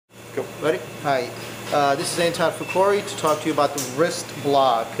Go. Ready? Hi. This is Anton Fukori to talk to you about the wrist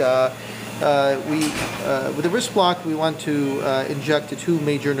block. With the wrist block, we want to inject the two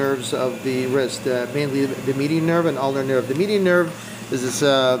major nerves of the wrist, mainly the median nerve and ulnar nerve. The median nerve is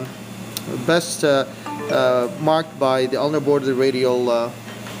best marked by the ulnar border of the radial of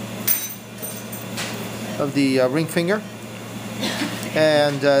the ring finger,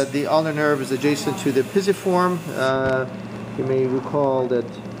 and the ulnar nerve is adjacent to the pisiform. You may recall that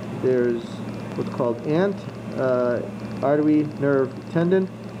there's what's called artery, nerve, tendon.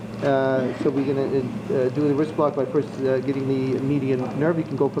 So we're going to do the wrist block by first getting the median nerve. You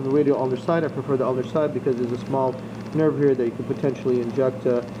can go from the radial ulnar side. I prefer the ulnar side because there's a small nerve here that you can potentially inject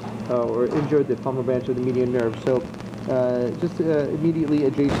or injure the palmar branch of the median nerve. So just immediately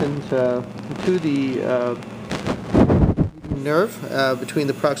adjacent to the nerve between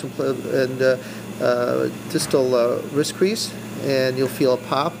the proximal and distal wrist crease, and you'll feel a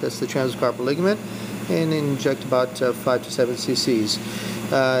pop. That's the transcarpal ligament, and inject about 5 to 7 cc's.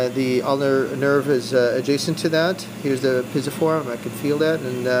 The ulnar nerve is adjacent to that. Here's the pisiform. I can feel that,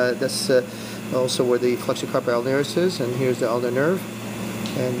 and that's also where the flexor carpi ulnaris is. And here's the ulnar nerve,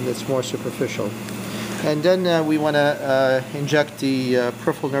 and it's more superficial. And then we want to inject the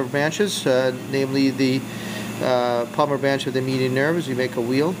peripheral nerve branches, namely the palmar branch of the median nerve as you make a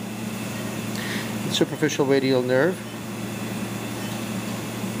wheel, the superficial radial nerve,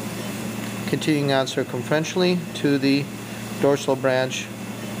 continuing on circumferentially to the dorsal branch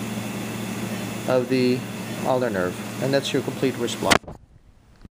of the ulnar nerve. And that's your complete wrist block.